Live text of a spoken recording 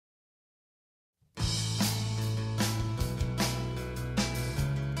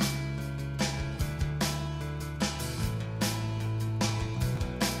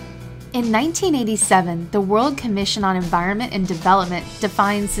In 1987, the World Commission on Environment and Development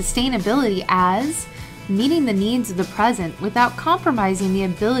defined sustainability as meeting the needs of the present without compromising the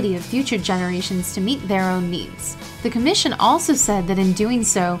ability of future generations to meet their own needs. The Commission also said that in doing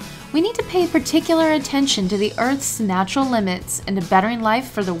so, we need to pay particular attention to the Earth's natural limits and to bettering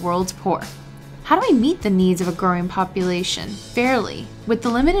life for the world's poor. How do we meet the needs of a growing population fairly with the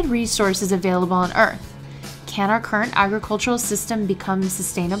limited resources available on Earth? Can our current agricultural system become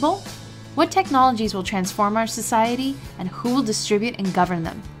sustainable? What technologies will transform our society, and who will distribute and govern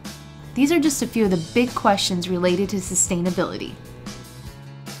them? These are just a few of the big questions related to sustainability.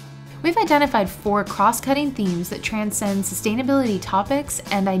 We've identified 4 cross-cutting themes that transcend sustainability topics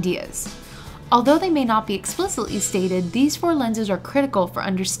and ideas. Although they may not be explicitly stated, these 4 lenses are critical for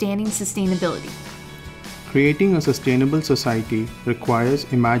understanding sustainability. Creating a sustainable society requires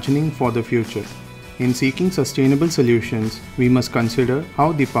imagining for the future. In seeking sustainable solutions, we must consider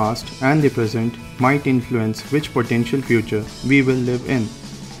how the past and the present might influence which potential future we will live in.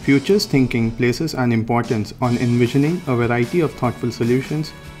 Futures thinking places an importance on envisioning a variety of thoughtful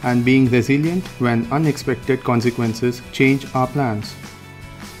solutions and being resilient when unexpected consequences change our plans.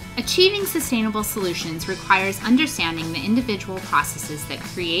 Achieving sustainable solutions requires understanding the individual processes that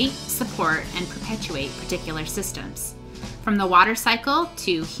create, support, and perpetuate particular systems. From the water cycle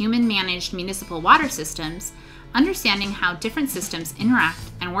to human-managed municipal water systems, understanding how different systems interact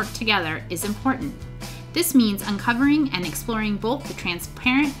and work together is important. This means uncovering and exploring both the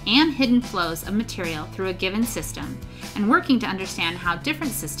transparent and hidden flows of material through a given system, and working to understand how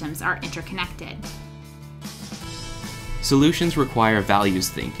different systems are interconnected. Solutions require values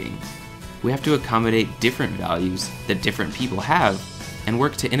thinking. We have to accommodate different values that different people have, and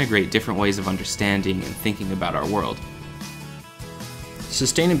work to integrate different ways of understanding and thinking about our world.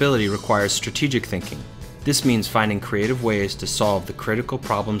 Sustainability requires strategic thinking. This means finding creative ways to solve the critical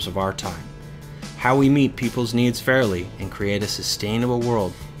problems of our time. How we meet people's needs fairly and create a sustainable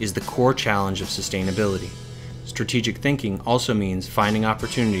world is the core challenge of sustainability. Strategic thinking also means finding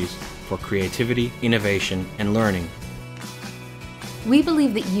opportunities for creativity, innovation, and learning. We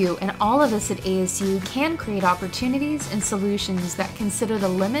believe that you and all of us at ASU can create opportunities and solutions that consider the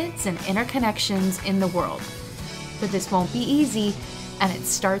limits and interconnections in the world. But this won't be easy, and it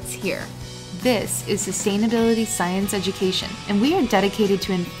starts here. This is Sustainability Science Education, and we are dedicated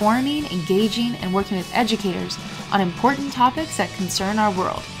to informing, engaging, and working with educators on important topics that concern our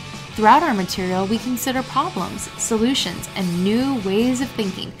world. Throughout our material, we consider problems, solutions, and new ways of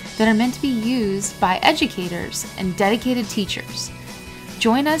thinking that are meant to be used by educators and dedicated teachers.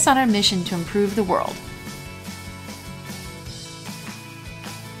 Join us on our mission to improve the world.